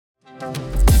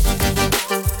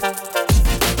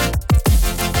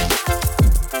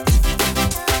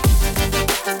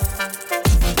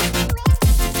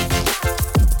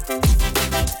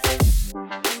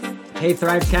Hey,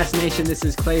 Thrivecast Nation, this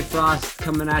is Clay Frost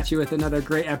coming at you with another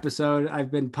great episode.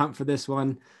 I've been pumped for this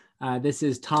one. This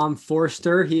is Tom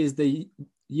Forster. He is the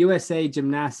USA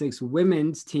Gymnastics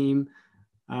Women's Team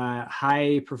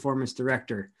High Performance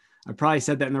Director. I probably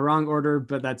said that in the wrong order,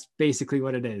 but that's basically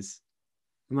what it is.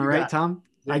 Am I right, Tom?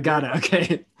 I got it.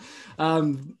 Okay.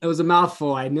 It was a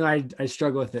mouthful. I knew I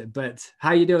struggle with it, but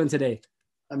how you doing today?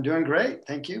 I'm doing great.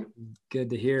 Thank you.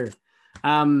 Good to hear.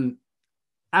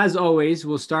 As always,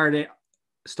 we'll start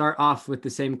off with the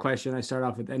same question I start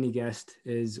off with any guest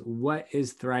is, what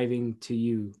is thriving to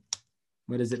you?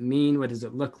 What does it mean? What does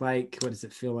it look like? What does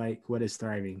it feel like? What is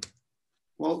thriving?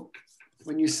 Well,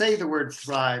 when you say the word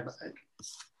thrive,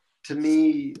 to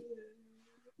me,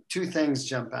 two things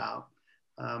jump out.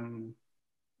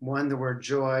 One, the word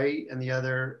joy, and the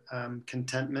other,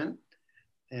 contentment.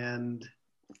 And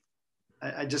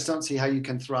I just don't see how you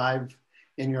can thrive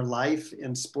in your life,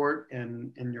 in sport,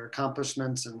 and in your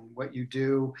accomplishments and what you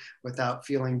do without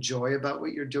feeling joy about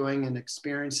what you're doing and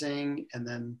experiencing. And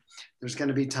then there's going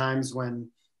to be times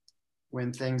when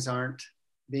things aren't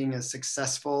being as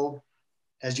successful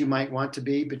as you might want to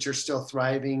be, but you're still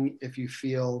thriving if you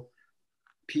feel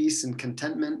peace and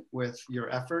contentment with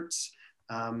your efforts.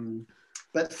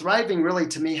 But thriving really,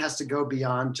 to me, has to go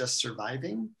beyond just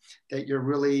surviving, that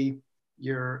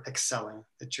you're excelling,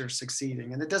 that you're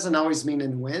succeeding. And it doesn't always mean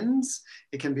in wins.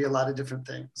 It can be a lot of different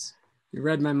things. You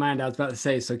read my mind. I was about to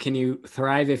say, so can you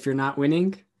thrive if you're not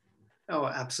winning? Oh,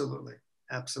 absolutely.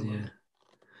 Absolutely.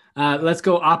 Yeah. Let's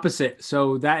go opposite.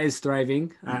 So that is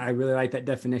thriving. I really like that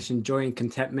definition, joy and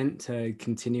contentment,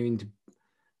 continuing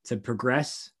to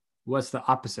progress. What's the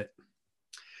opposite?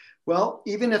 Well,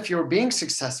 even if you're being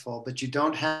successful, but you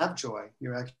don't have joy,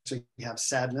 you actually have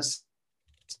sadness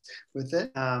with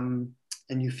it,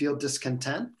 and you feel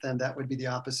discontent, then that would be the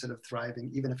opposite of thriving,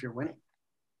 even if you're winning.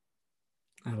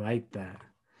 I like that.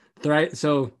 Thrive.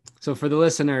 So for the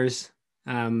listeners,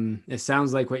 it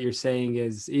sounds like what you're saying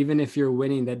is, even if you're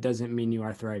winning, that doesn't mean you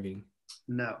are thriving.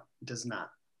 No, it does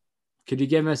not. Could you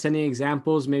give us any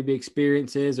examples, maybe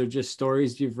experiences or just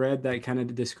stories you've read that kind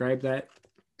of describe that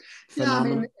phenomenon?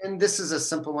 Yeah, I mean, and this is a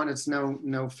simple one. It's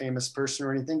no famous person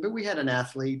or anything, but we had an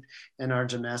athlete in our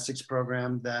gymnastics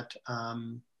program that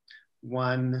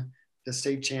won the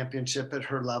state championship at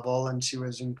her level, and she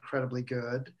was incredibly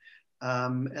good,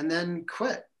 and then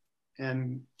quit.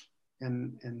 And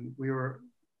we were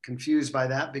confused by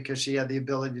that because she had the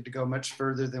ability to go much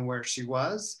further than where she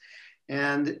was.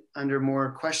 And under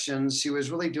more questions, she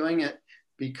was really doing it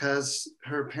because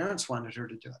her parents wanted her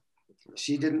to do it.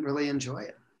 She didn't really enjoy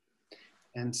it.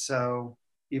 And so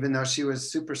even though she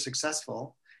was super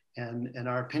successful and in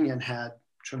our opinion had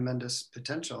tremendous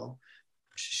potential,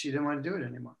 she didn't want to do it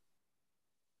anymore.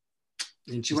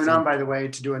 She went on, by the way,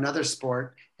 to do another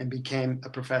sport and became a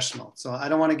professional. So I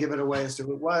don't want to give it away as to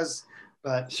who it was,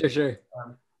 but sure.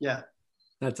 Yeah.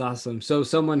 That's awesome. So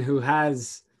someone who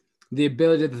has the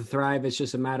ability to thrive, it's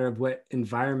just a matter of what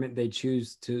environment they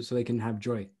choose to, so they can have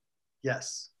joy.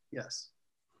 Yes.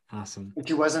 Awesome. But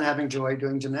she wasn't having joy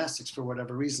doing gymnastics for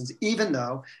whatever reasons, even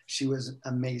though she was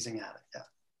amazing at it. Yeah.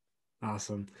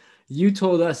 Awesome. You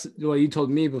told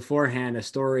me beforehand a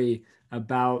story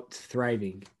about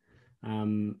thriving,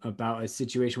 about a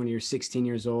situation when you're 16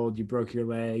 years old, you broke your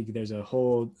leg, there's a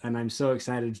hole, and I'm so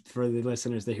excited for the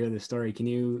listeners to hear the story. Can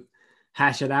you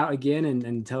hash it out again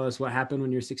and tell us what happened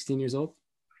when you're 16 years old?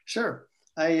 Sure.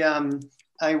 I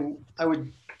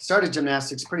would started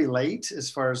gymnastics pretty late as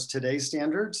far as today's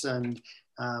standards. And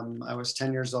I was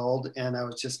 10 years old and I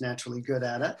was just naturally good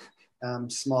at it.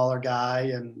 Smaller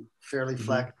guy and fairly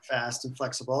fast and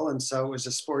flexible. And so it was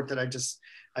a sport that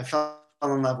I fell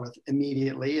in love with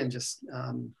immediately, and just,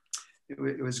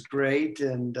 it was great.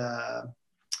 And,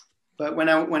 but when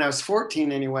I was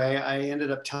 14 anyway, I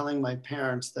ended up telling my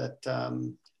parents that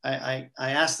I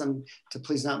asked them to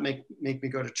please not make me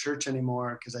go to church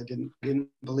anymore, because I didn't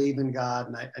believe in God,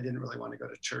 and I didn't really want to go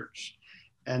to church.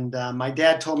 And my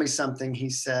dad told me something.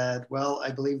 He said, well, I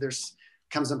believe there's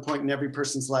comes a point in every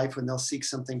person's life when they'll seek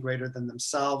something greater than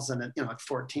themselves. And at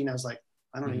 14, I was like,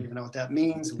 I don't even know what that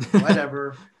means,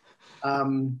 whatever.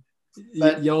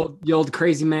 But you old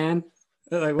crazy man,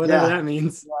 like whatever that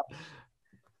means. Yeah.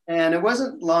 And it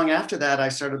wasn't long after that I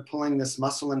started pulling this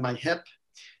muscle in my hip,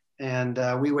 and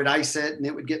we would ice it and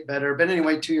it would get better. But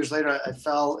anyway, 2 years later, I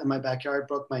fell in my backyard,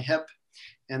 broke my hip,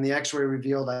 and the x-ray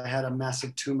revealed I had a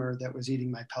massive tumor that was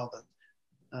eating my pelvis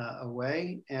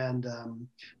away. And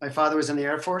my father was in the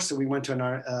Air Force, so we went to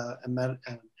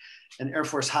an Air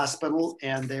Force hospital,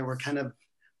 and they were kind of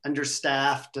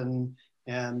understaffed and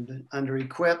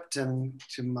under-equipped. And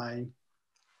to my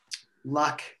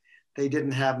luck, they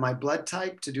didn't have my blood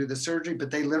type to do the surgery,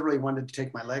 but they literally wanted to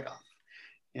take my leg off.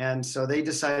 And so they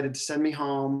decided to send me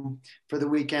home for the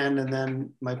weekend. And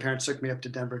then my parents took me up to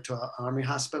Denver to an Army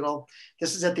hospital.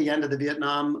 This is at the end of the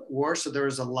Vietnam War. So there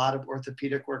was a lot of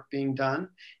orthopedic work being done.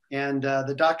 And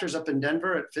the doctors up in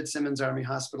Denver at Fitzsimmons Army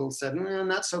Hospital said,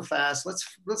 not so fast.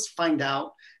 Let's find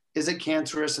out. Is it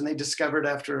cancerous? And they discovered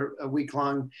after a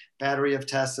week-long battery of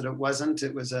tests that it wasn't.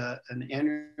 It was an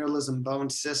aneurysm bone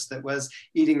cyst that was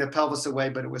eating the pelvis away,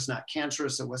 but it was not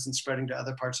cancerous. It wasn't spreading to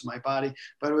other parts of my body,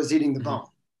 but it was eating the bone.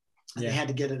 Yeah. They had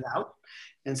to get it out.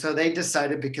 And so they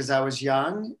decided, because I was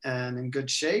young and in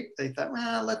good shape, they thought,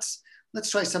 well, let's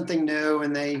try something new.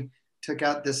 And they took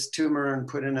out this tumor and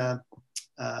put in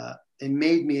they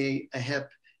made me a hip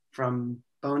from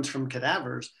bones from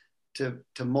cadavers to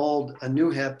mold a new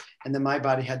hip. And then my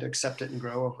body had to accept it and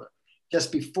grow over it.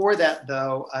 Just before that,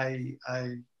 though, I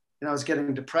was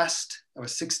getting depressed. I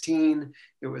was 16.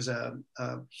 It was a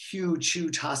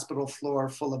huge hospital floor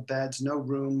full of beds, no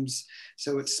rooms.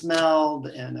 So it smelled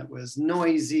and it was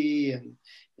noisy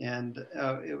and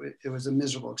it was a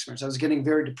miserable experience. I was getting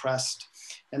very depressed.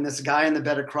 And this guy in the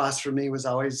bed across from me was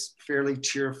always fairly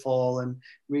cheerful and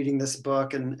reading this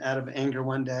book. And out of anger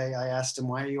one day, I asked him,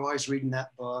 why are you always reading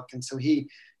that book? And so he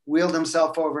wheeled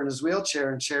himself over in his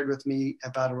wheelchair and shared with me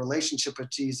about a relationship with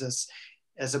Jesus,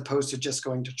 as opposed to just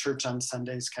going to church on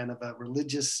Sundays, kind of a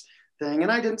religious thing.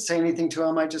 And I didn't say anything to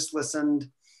him. I just listened.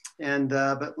 And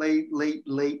but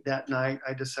late that night,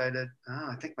 I decided,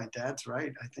 I think my dad's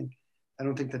right. I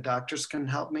don't think the doctors can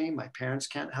help me. My parents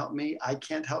can't help me. I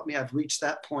can't help me. I've reached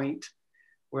that point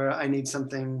where I need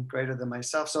something greater than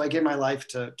myself. So I gave my life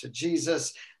to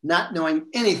Jesus, not knowing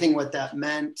anything what that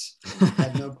meant.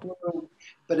 Had no clue.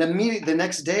 But immediately the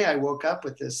next day, I woke up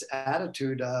with this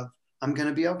attitude of, I'm going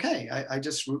to be okay. I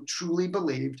just truly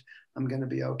believed I'm going to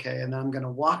be okay. And I'm going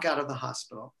to walk out of the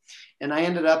hospital. And I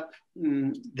ended up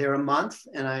there a month,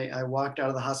 and I walked out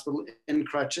of the hospital in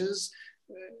crutches,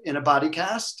 in a body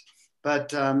cast.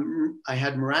 But I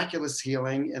had miraculous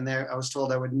healing, and there I was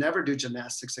told I would never do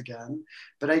gymnastics again.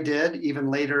 But I did.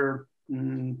 Even later,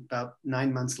 about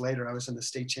 9 months later, I was in the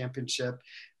state championship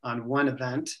on one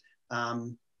event.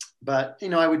 But,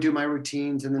 I would do my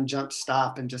routines and then jump,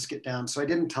 stop, and just get down. So I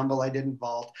didn't tumble, I didn't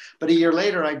vault. But a year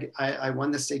later, I won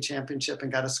the state championship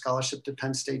and got a scholarship to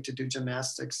Penn State to do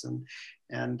gymnastics.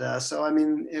 And so,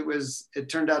 it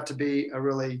turned out to be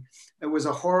it was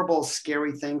a horrible,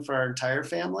 scary thing for our entire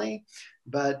family,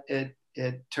 but it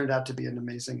turned out to be an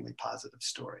amazingly positive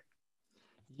story.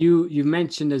 You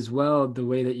mentioned as well the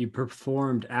way that you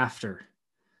performed after.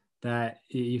 That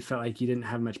you felt like you didn't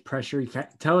have much pressure.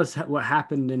 Tell us what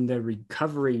happened in the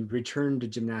recovery return to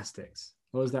gymnastics.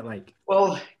 What was that like?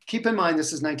 Well, keep in mind,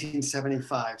 this is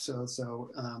 1975. So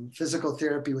physical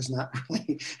therapy was not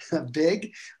really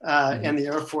big. And the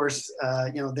Air Force,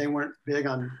 they weren't big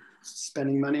on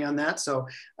spending money on that. So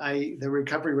the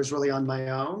recovery was really on my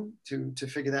own to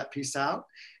figure that piece out.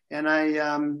 And I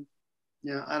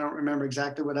don't remember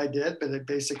exactly what I did, but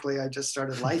I just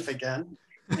started life again.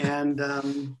 And,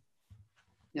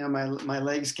 my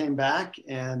legs came back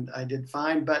and I did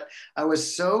fine, but I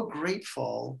was so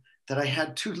grateful that I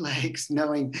had two legs,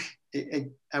 knowing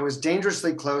I was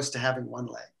dangerously close to having one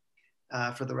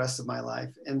leg for the rest of my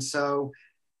life. And so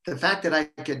the fact that I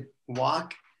could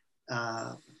walk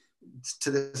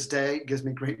to this day gives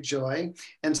me great joy.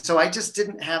 And so I just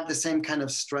didn't have the same kind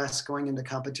of stress going into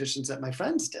competitions that my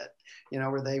friends did,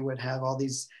 where they would have all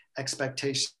these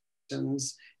expectations.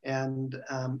 And,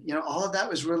 all of that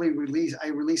was really released. I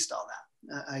released all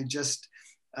that.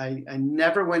 I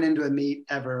never went into a meet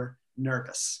ever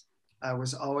nervous. I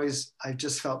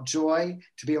just felt joy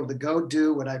to be able to go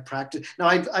do what I practiced. Now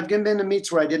I've been to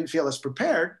meets where I didn't feel as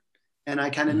prepared, and I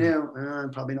kind of knew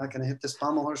I'm probably not going to hit this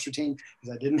pommel horse routine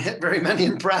because I didn't hit very many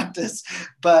in practice,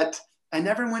 but I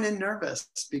never went in nervous,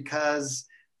 because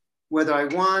whether I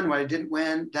won, whether I didn't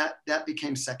win, that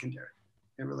became secondary.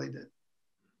 It really did.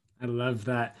 I love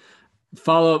that.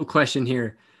 Follow-up question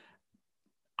here.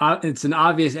 It's an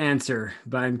obvious answer,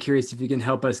 but I'm curious if you can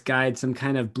help us guide some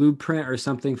kind of blueprint or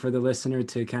something for the listener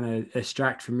to kind of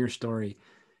extract from your story.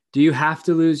 Do you have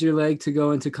to lose your leg to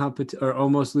go into competition, or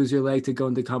almost lose your leg to go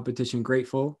into competition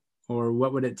grateful? Or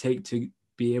what would it take to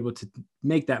be able to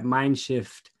make that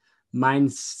mindset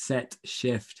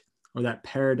shift, or that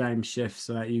paradigm shift,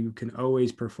 so that you can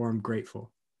always perform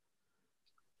grateful?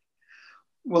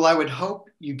 Well, I would hope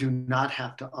you do not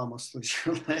have to almost lose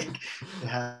your leg to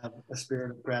have a spirit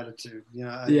of gratitude.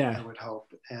 I would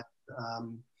hope. And,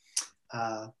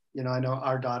 I know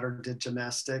our daughter did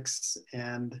gymnastics,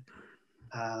 and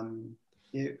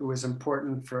it was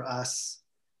important for us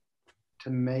to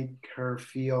make her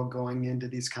feel going into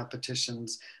these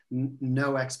competitions,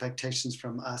 no expectations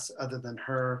from us other than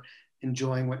her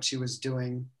enjoying what she was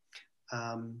doing.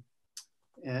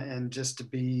 And just to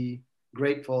be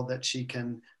grateful that she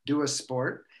can do a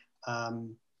sport,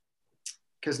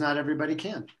 because not everybody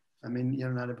can. I mean,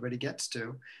 not everybody gets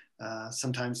to.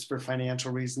 Sometimes for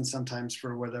financial reasons, sometimes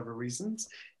for whatever reasons.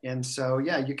 And so,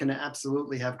 yeah, you can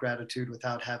absolutely have gratitude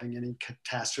without having any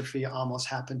catastrophe almost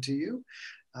happen to you.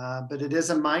 But it is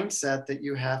a mindset that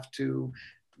you have to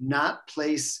not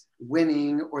place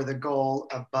winning or the goal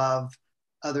above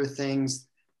other things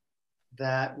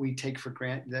that we take for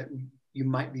granted, that you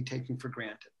might be taking for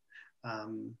granted.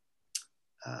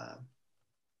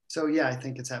 So yeah, I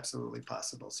think it's absolutely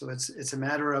possible. So it's a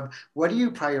matter of what do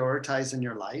you prioritize in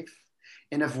your life?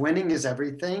 And if winning is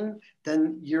everything,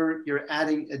 then you're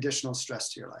adding additional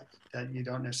stress to your life that you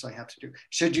don't necessarily have to do.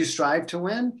 Should you strive to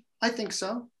win? I think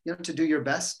so, to do your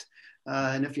best.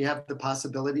 And if you have the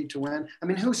possibility to win, I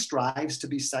mean, who strives to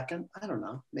be second? I don't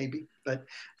know, maybe, but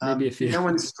maybe if you... no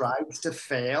one strives to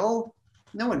fail.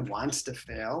 No one wants to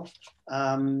fail.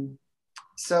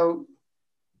 So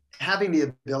having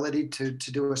the ability to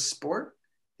do a sport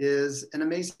is an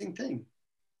amazing thing.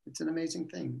 It's an amazing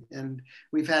thing. And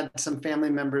we've had some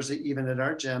family members, even at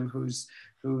our gym, whose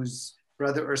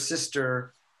brother or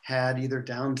sister had either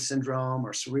Down syndrome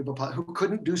or cerebral palsy, who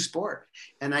couldn't do sport.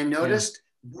 And I noticed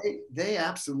they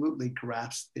absolutely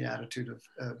grasped the attitude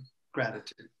of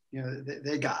gratitude.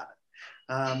 They got it.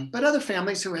 But other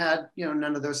families who had,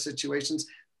 none of those situations,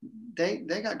 they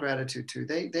got gratitude too.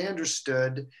 They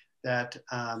understood that,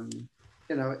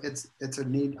 it's a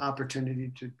neat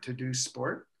opportunity to do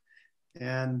sport,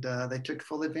 and they took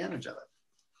full advantage of it.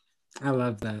 I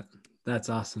love that. That's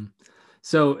awesome.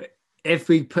 So if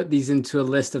we put these into a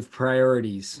list of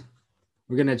priorities,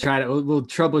 we're going to we'll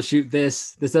troubleshoot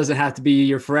this. This doesn't have to be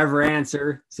your forever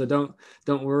answer, so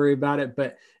don't worry about it.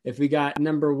 But if we got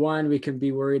number one, we can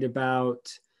be worried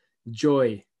about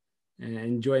joy and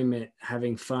enjoyment,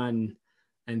 having fun,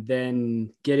 and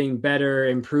then getting better,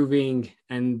 improving,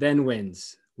 and then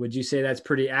wins. Would you say that's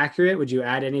pretty accurate? Would you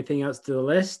add anything else to the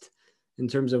list in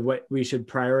terms of what we should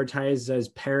prioritize as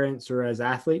parents or as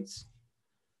athletes?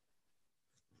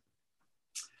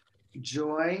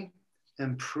 Joy,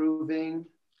 improving,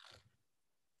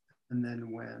 and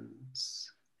then wins.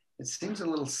 It seems a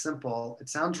little simple. It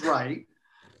sounds right.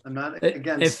 I'm not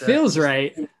against it. It feels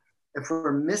right. If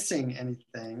we're missing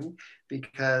anything,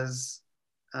 because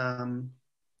I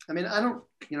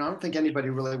don't think anybody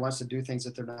really wants to do things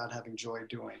that they're not having joy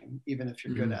doing, even if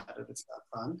you're good at it, it's not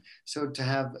fun. So to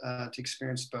have, to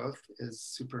experience both is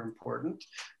super important.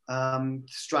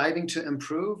 Striving to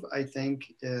improve, I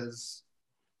think, is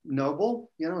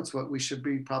noble. It's what we should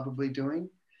be probably doing.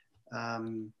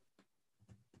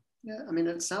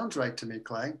 It sounds right to me,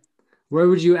 Clay. Where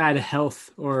would you add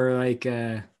health or like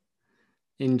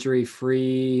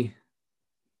injury-free,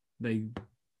 like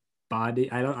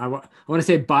body? I want to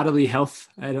say bodily health.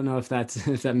 I don't know if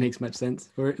that makes much sense.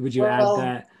 Or would you add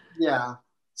that? Yeah.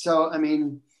 So,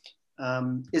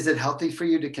 is it healthy for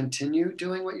you to continue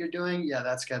doing what you're doing? Yeah,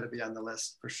 that's got to be on the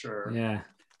list for sure. Yeah.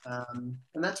 And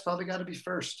that's probably got to be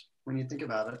first when you think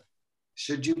about it.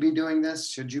 Should you be doing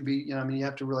this? Should you be, you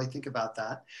have to really think about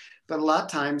that. But a lot of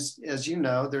times, as you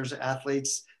know, there's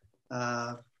athletes.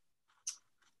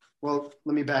 Well,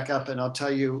 let me back up and I'll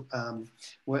tell you,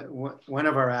 one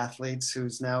of our athletes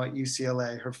who's now at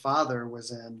UCLA, her father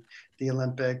was in the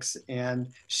Olympics and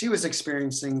she was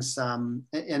experiencing some,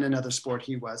 in another sport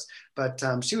he was, but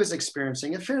she was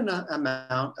experiencing a fair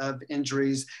amount of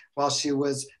injuries while she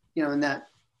was, in that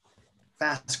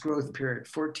fast growth period,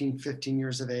 14, 15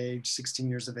 years of age, 16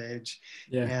 years of age.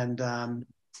 Yeah. And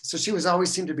so she was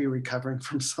always seemed to be recovering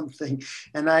from something.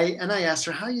 And I asked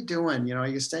her, how are you doing? Are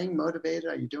you staying motivated?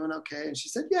 Are you doing okay? And she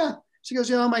said, yeah. She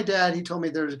goes, my dad, he told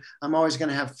me I'm always going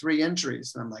to have 3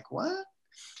 injuries. And I'm like, what?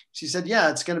 She said, yeah,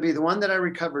 it's going to be the one that I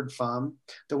recovered from,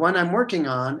 the one I'm working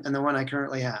on, and the one I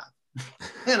currently have.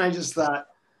 And I just thought,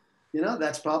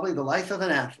 that's probably the life of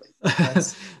an athlete.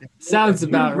 Sounds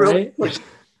about right.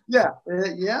 Yeah,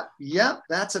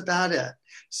 that's about it.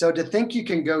 So to think you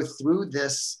can go through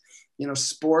this,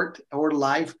 sport or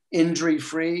life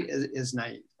injury-free is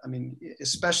naive.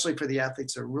 Especially for the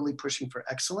athletes that are really pushing for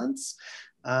excellence.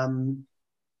 You're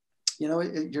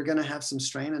going to have some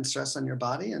strain and stress on your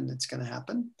body, and it's going to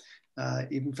happen,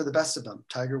 even for the best of them.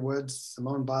 Tiger Woods,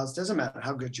 Simone Biles, doesn't matter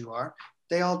how good you are,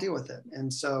 they all deal with it.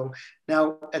 And so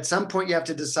now at some point you have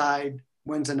to decide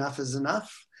when's enough is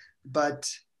enough. But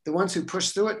the ones who push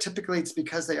through it, typically it's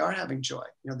because they are having joy.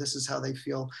 This is how they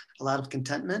feel a lot of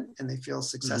contentment, and they feel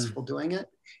successful doing it.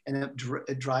 And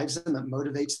it drives them, it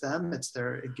motivates them.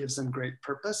 It gives them great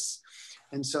purpose.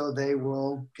 And so they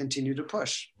will continue to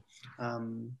push.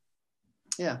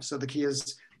 So the key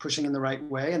is pushing in the right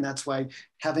way. And that's why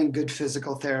having good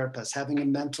physical therapists, having a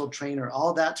mental trainer,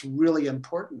 all that's really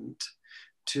important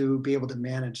to be able to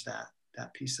manage that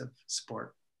piece of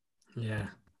sport. Yeah,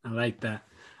 I like that.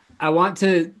 I want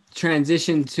to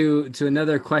transition to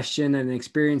another question and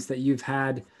experience that you've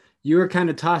had. You were kind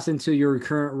of tossed into your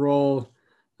current role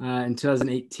in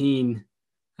 2018.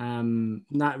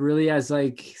 Not really as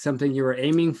like something you were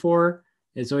aiming for.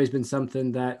 It's always been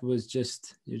something that was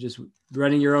you're just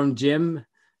running your own gym,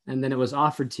 and then it was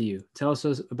offered to you. Tell us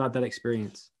about that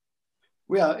experience.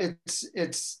 Well,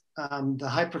 it's the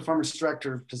high performance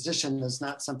director position is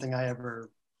not something I ever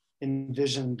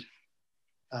envisioned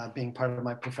being part of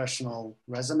my professional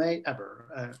resume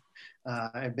ever.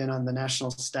 I've been on the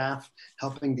national staff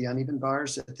helping the uneven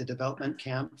bars at the development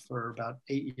camp for about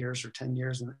 8 years or 10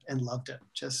 years and loved it.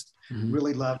 Just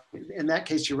really loved it. In that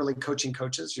case, you're really coaching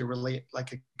coaches. You're really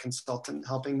like a consultant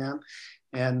helping them.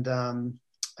 And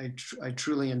I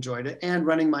truly enjoyed it, and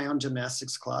running my own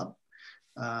gymnastics club.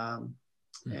 And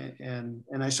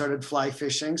I started fly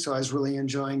fishing. So I was really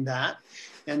enjoying that.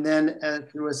 And then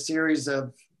through a series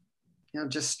of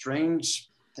just strange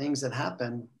things that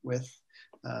happened with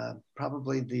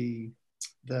probably the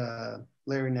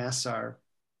Larry Nassar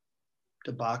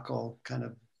debacle kind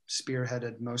of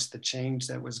spearheaded most of the change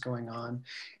that was going on.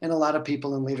 And a lot of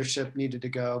people in leadership needed to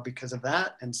go because of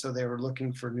that. And so they were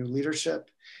looking for new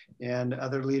leadership, and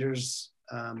other leaders,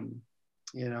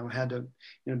 had to,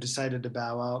 decided to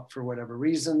bow out for whatever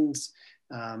reasons,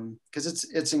 because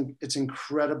it's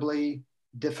incredibly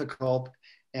difficult.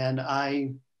 And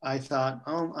I thought,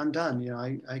 oh, I'm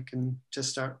done. I can just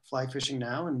start fly fishing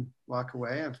now and walk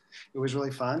away. It was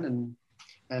really fun,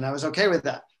 and I was okay with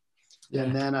that. Yeah.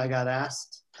 And then I got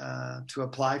asked to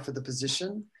apply for the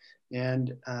position,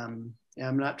 and I'm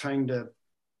not trying to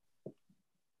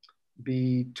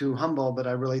be too humble, but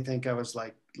I really think I was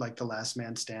like the last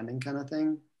man standing kind of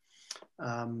thing.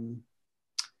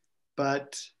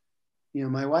 But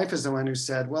my wife is the one who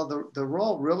said, well, the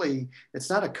role really, it's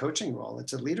not a coaching role,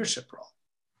 it's a leadership role.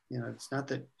 It's not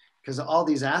that, because all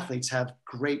these athletes have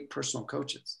great personal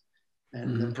coaches,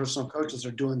 and the personal coaches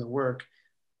are doing the work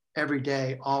every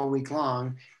day, all week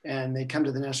long. And they come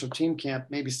to the national team camp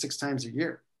maybe 6 times a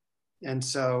year. And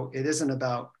so it isn't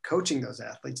about coaching those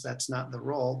athletes. That's not the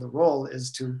role. The role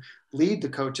is to lead the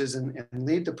coaches and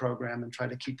lead the program and try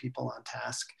to keep people on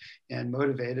task and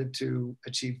motivated to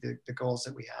achieve the goals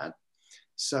that we had.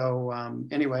 So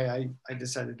anyway, I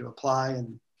decided to apply,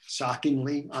 and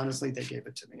shockingly, honestly, they gave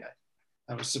it to me.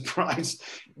 I was surprised.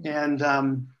 And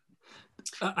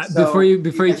before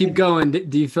you keep going,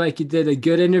 do you feel like you did a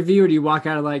good interview, or do you walk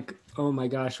out of like, oh my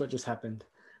gosh, what just happened?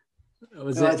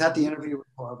 I thought the interview was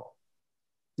horrible.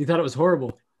 You thought it was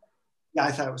horrible? Yeah,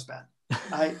 I thought it was bad.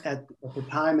 At the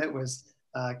time, it was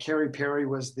Carrie Perry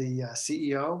was the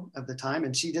CEO of the time,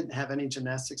 and she didn't have any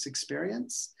gymnastics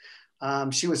experience.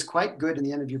 She was quite good in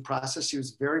the interview process. She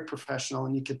was very professional,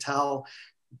 and you could tell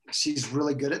she's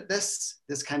really good at this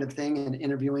kind of thing, and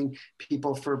interviewing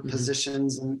people for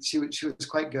positions. And she was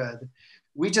quite good.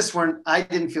 I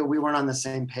didn't feel we weren't on the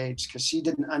same page, because she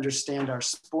didn't understand our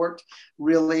sport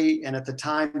really. And at the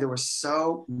time, there was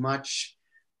so much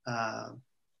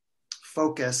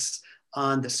focus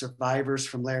on the survivors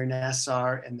from Larry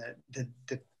Nassar, and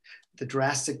the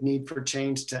drastic need for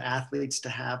change to athletes to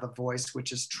have a voice,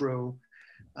 which is true.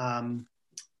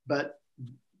 But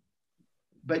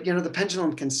the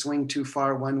pendulum can swing too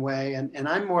far one way, and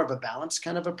I'm more of a balanced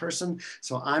kind of a person.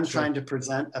 So I'm trying to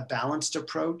present a balanced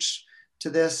approach to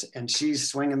this, and she's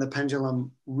swinging the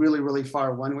pendulum really, really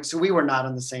far one way. So we were not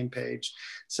on the same page.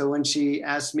 So when she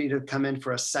asked me to come in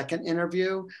for a second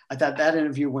interview, I thought that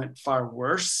interview went far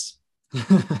worse.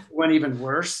 Went even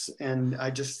worse. And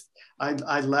I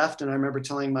left, and I remember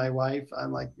telling my wife,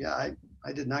 I'm like, yeah,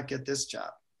 I did not get this job.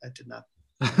 I did not.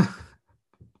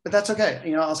 But that's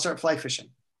okay. I'll start fly fishing.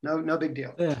 No big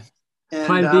deal. Yeah. And,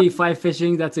 plan B, fly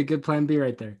fishing. That's a good plan B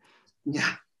right there.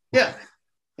 Yeah. Yeah.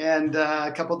 And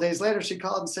a couple of days later, she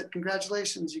called and said,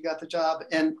 congratulations, you got the job.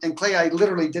 And Clay, I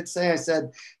literally did say, I said,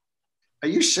 are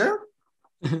you sure?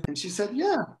 And she said,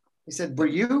 yeah. I said, were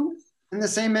you in the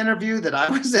same interview that I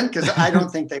was in? Because I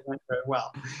don't think they went very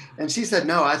well. And she said,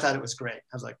 no, I thought it was great.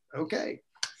 I was like, okay.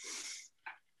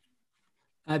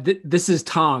 This is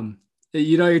Tom.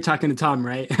 You're talking to Tom,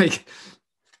 right?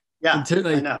 Yeah,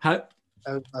 I know.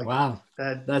 Wow,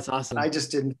 that's awesome. I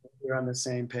just didn't think we were on the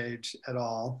same page at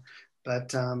all.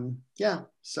 But yeah,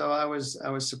 so I was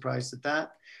surprised at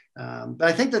that. But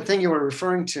I think the thing you were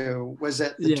referring to was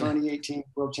at the Yeah. 2018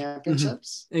 World Mhm.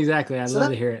 Championships. Exactly. I'd So love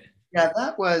that, to hear it. yeah,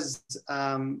 that was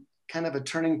kind of a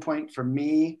turning point for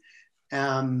me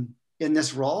in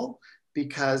this role,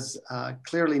 because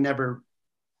clearly never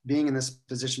being in this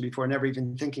position before, never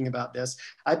even thinking about this.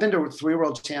 I've been to 3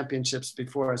 World Championships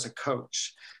before as a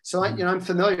coach, so I'm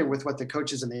familiar with what the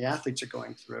coaches and the athletes are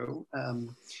going through.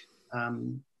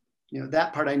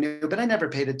 That part I knew, but I never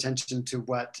paid attention to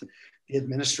what the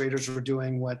administrators were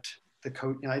doing, what the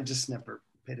coach. I just never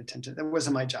paid attention. That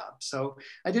wasn't my job, so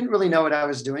I didn't really know what I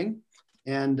was doing,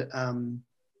 and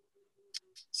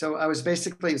so I was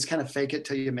basically, it's kind of fake it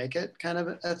till you make it kind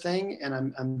of a thing.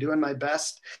 And I'm doing my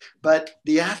best. But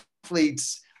the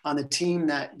athletes on the team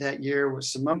that year were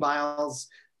Simone Biles,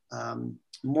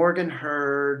 Morgan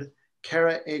Hurd,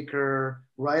 Kara Aker,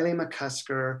 Riley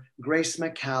McCusker, Grace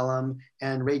McCallum,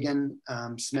 and Reagan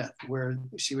Smith, where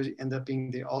she would end up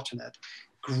being the alternate.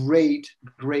 Great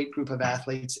group of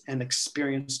athletes and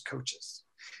experienced coaches.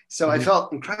 So I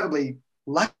felt incredibly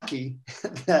lucky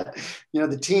that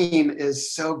the team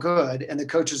is so good and the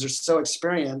coaches are so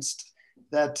experienced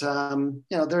that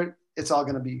it's all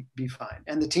going to be fine.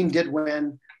 And the team did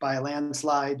win by a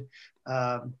landslide.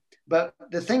 But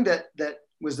the thing that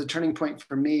was the turning point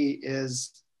for me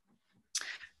is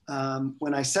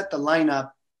when I set the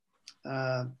lineup,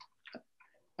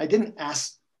 I didn't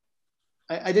ask.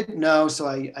 I didn't know, so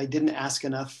I didn't ask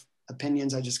enough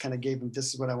opinions. I just kind of gave them,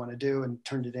 this is what I want to do, and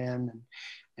turned it in.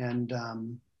 And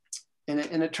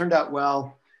it turned out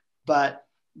well, but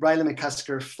Riley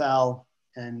McCusker fell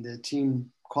in the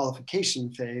team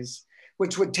qualification phase,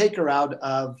 which would take her out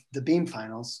of the beam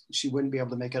finals. She wouldn't be able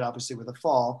to make it, obviously, with a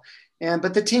fall.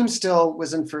 But the team still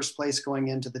was in first place going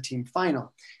into the team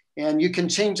final. And you can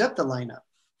change up the lineup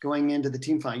going into the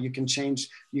team final. You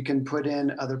can put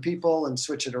in other people and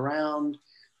switch it around.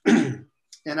 And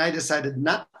I decided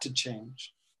not to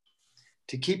change,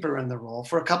 to keep her in the role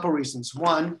for a couple of reasons.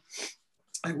 One,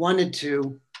 I wanted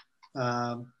to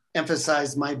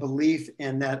emphasize my belief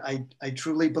in that I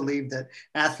truly believe that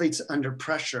athletes under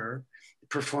pressure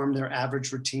perform their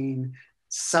average routine.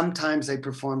 Sometimes they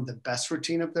perform the best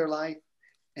routine of their life,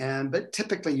 but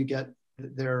typically you get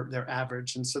their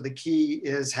average. And so the key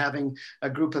is having a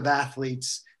group of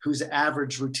athletes whose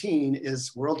average routine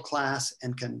is world-class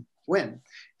and can win.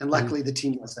 And luckily the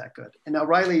team was that good. And now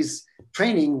Riley's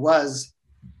training was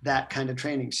that kind of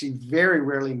training. She very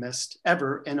rarely missed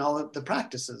ever in all of the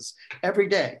practices, every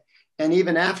day. And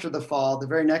even after the fall, the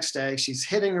very next day, she's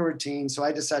hitting a routine. So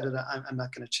I decided I'm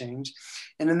not going to change.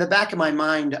 And in the back of my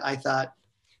mind, I thought,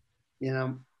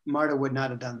 Marta would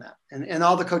not have done that. And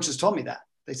all the coaches told me that.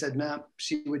 They said, no,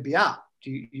 she would be out.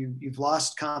 You've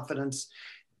lost confidence.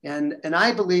 And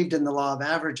I believed in the law of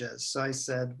averages. So I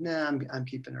said, I'm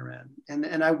keeping her in.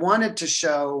 And I wanted to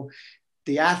show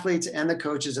the athletes and the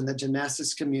coaches and the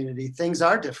gymnastics community, things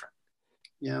are different,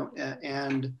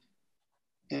 and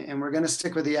we're going to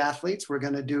stick with the athletes. We're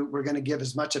going to give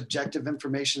as much objective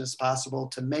information as possible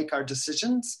to make our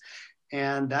decisions.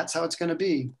 And that's how it's going to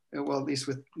be. Well, at least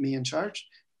with me in charge.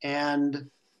 And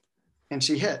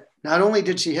she hit. Not only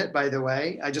did she hit, by the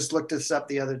way, I just looked this up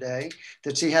the other day,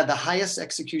 that she had the highest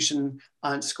execution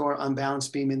score on balance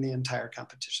beam in the entire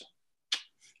competition.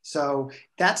 So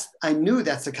I knew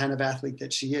that's the kind of athlete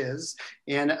that she is.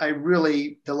 And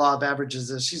the law of averages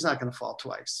is she's not going to fall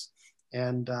twice.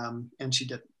 And she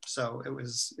didn't. So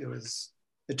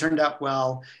it turned out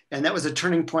well. And that was a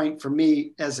turning point for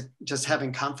me as just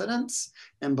having confidence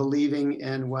and believing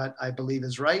in what I believe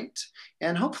is right.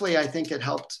 And hopefully I think it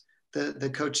helped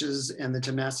the coaches and the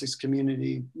gymnastics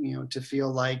community, to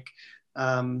feel like,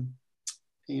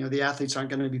 the athletes aren't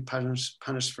going to be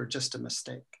punished for just a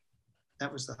mistake.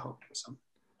 That was the hope. So.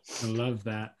 I love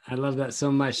that. I love that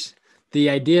so much. The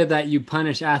idea that you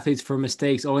punish athletes for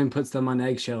mistakes only puts them on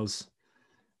eggshells.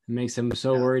 It makes them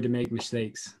so worried to make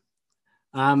mistakes.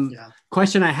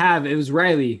 Question I have, it was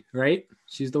Riley, right?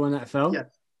 She's the one that fell? Yeah.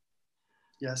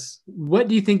 Yes. What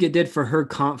do you think it did for her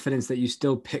confidence that you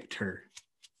still picked her?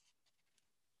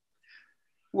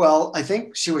 Well, I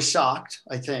think she was shocked.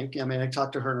 I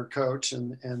talked to her and her coach,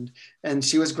 and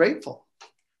she was grateful.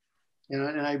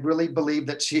 And I really believe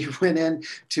that she went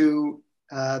into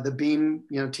the beam,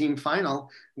 team final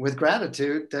with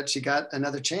gratitude that she got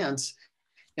another chance.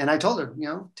 And I told her,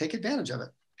 take advantage of it.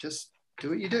 Just do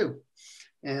what you do.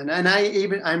 And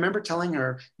I remember telling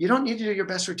her, you don't need to do your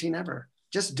best routine ever.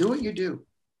 Just do what you do.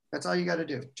 That's all you got to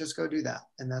do. Just go do that.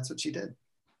 And that's what she did.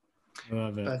 I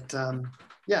love it. But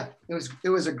it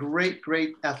was a great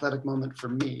athletic moment for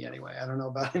me anyway. I don't know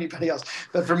about anybody else,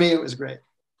 but for me, it was great.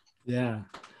 Yeah.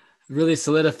 really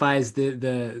solidifies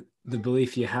the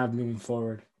belief you have moving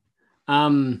forward.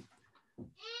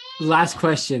 Last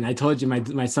question. I told you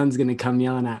my son's going to come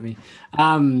yelling at me.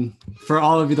 For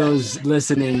all of those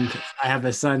listening, I have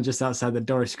a son just outside the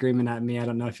door screaming at me. I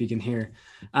don't know if you can hear.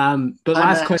 But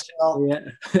last question.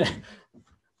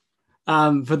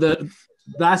 For the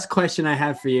last question I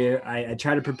have for you, I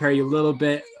try to prepare you a little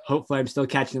bit. Hopefully I'm still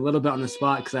catching a little bit on the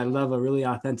spot because I love a really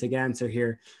authentic answer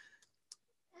here.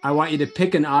 I want you to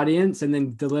pick an audience and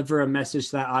then deliver a message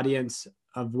to that audience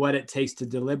of what it takes to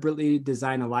deliberately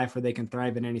design a life where they can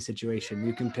thrive in any situation.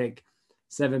 You can pick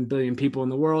 7 billion people in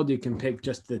the world. You can pick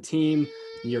just the team,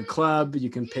 your club. You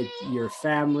can pick your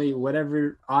family,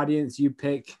 whatever audience you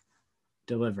pick,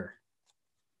 deliver.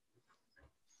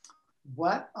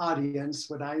 What audience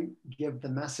would I give the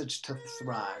message to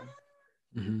thrive?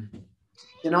 Mm-hmm.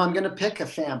 I'm going to pick a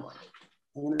family.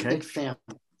 I'm going to pick families.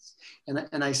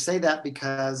 And I say that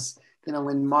because,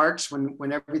 in March,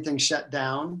 when everything shut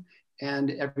down,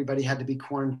 and everybody had to be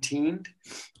quarantined.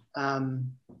 A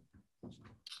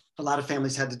lot of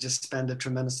families had to just spend a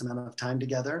tremendous amount of time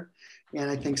together. And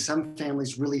I think some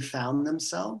families really found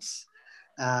themselves,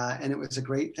 and it was a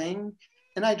great thing.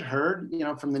 And I'd heard,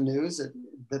 from the news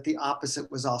that the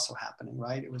opposite was also happening,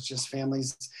 right? It was just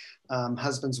families,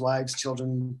 husbands, wives,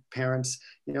 children, parents,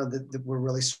 that were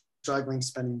really struggling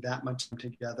spending that much time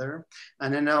together.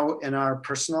 And I know in our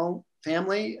personal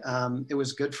family, it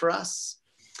was good for us.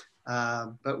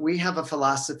 But we have a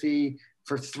philosophy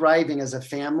for thriving as a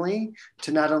family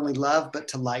to not only love, but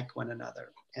to like one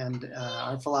another. And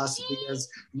our philosophy is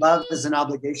love is an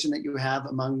obligation that you have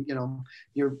among,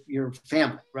 your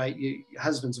family, right?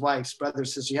 Husbands, wives,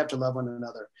 brothers, sisters, you have to love one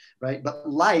another, right? But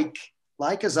like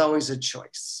is always a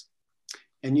choice.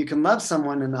 And you can love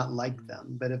someone and not like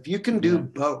them. But if you can do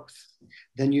both,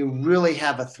 then you really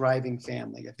have a thriving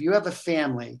family. If you have a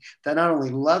family that not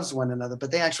only loves one another, but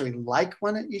they actually like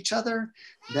each other,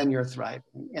 then you're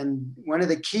thriving. And one of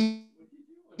the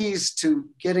keys to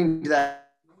getting to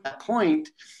that point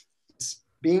is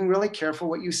being really careful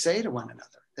what you say to one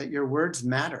another, that your words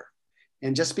matter.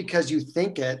 And just because you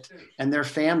think it and their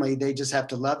family, they just have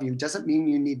to love you, doesn't mean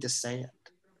you need to say it.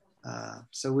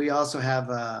 So we also have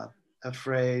a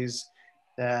phrase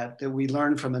that we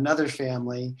learned from another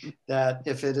family, that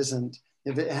if it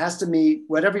has to meet,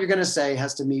 whatever you're going to say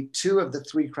has to meet 2 of the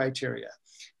 3 criteria.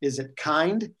 Is it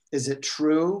kind? Is it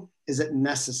true? Is it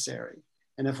necessary?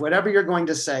 And if whatever you're going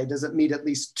to say doesn't meet at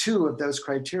least 2 of those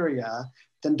criteria,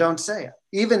 then don't say it.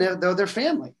 Even though they're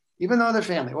family,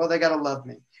 well, they got to love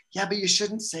me. Yeah, but you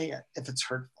shouldn't say it if it's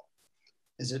hurtful.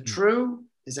 Is it true?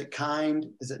 Is it kind?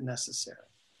 Is it necessary?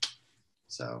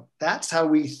 So that's how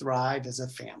we thrive as a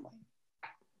family.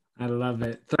 I love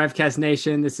it. Thrivecast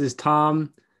Nation, this is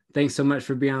Tom. Thanks so much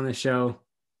for being on the show.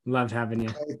 Loved having you.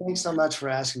 Hey, thanks so much for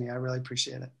asking me. I really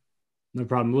appreciate it. No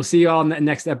problem. We'll see you all in the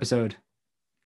next episode.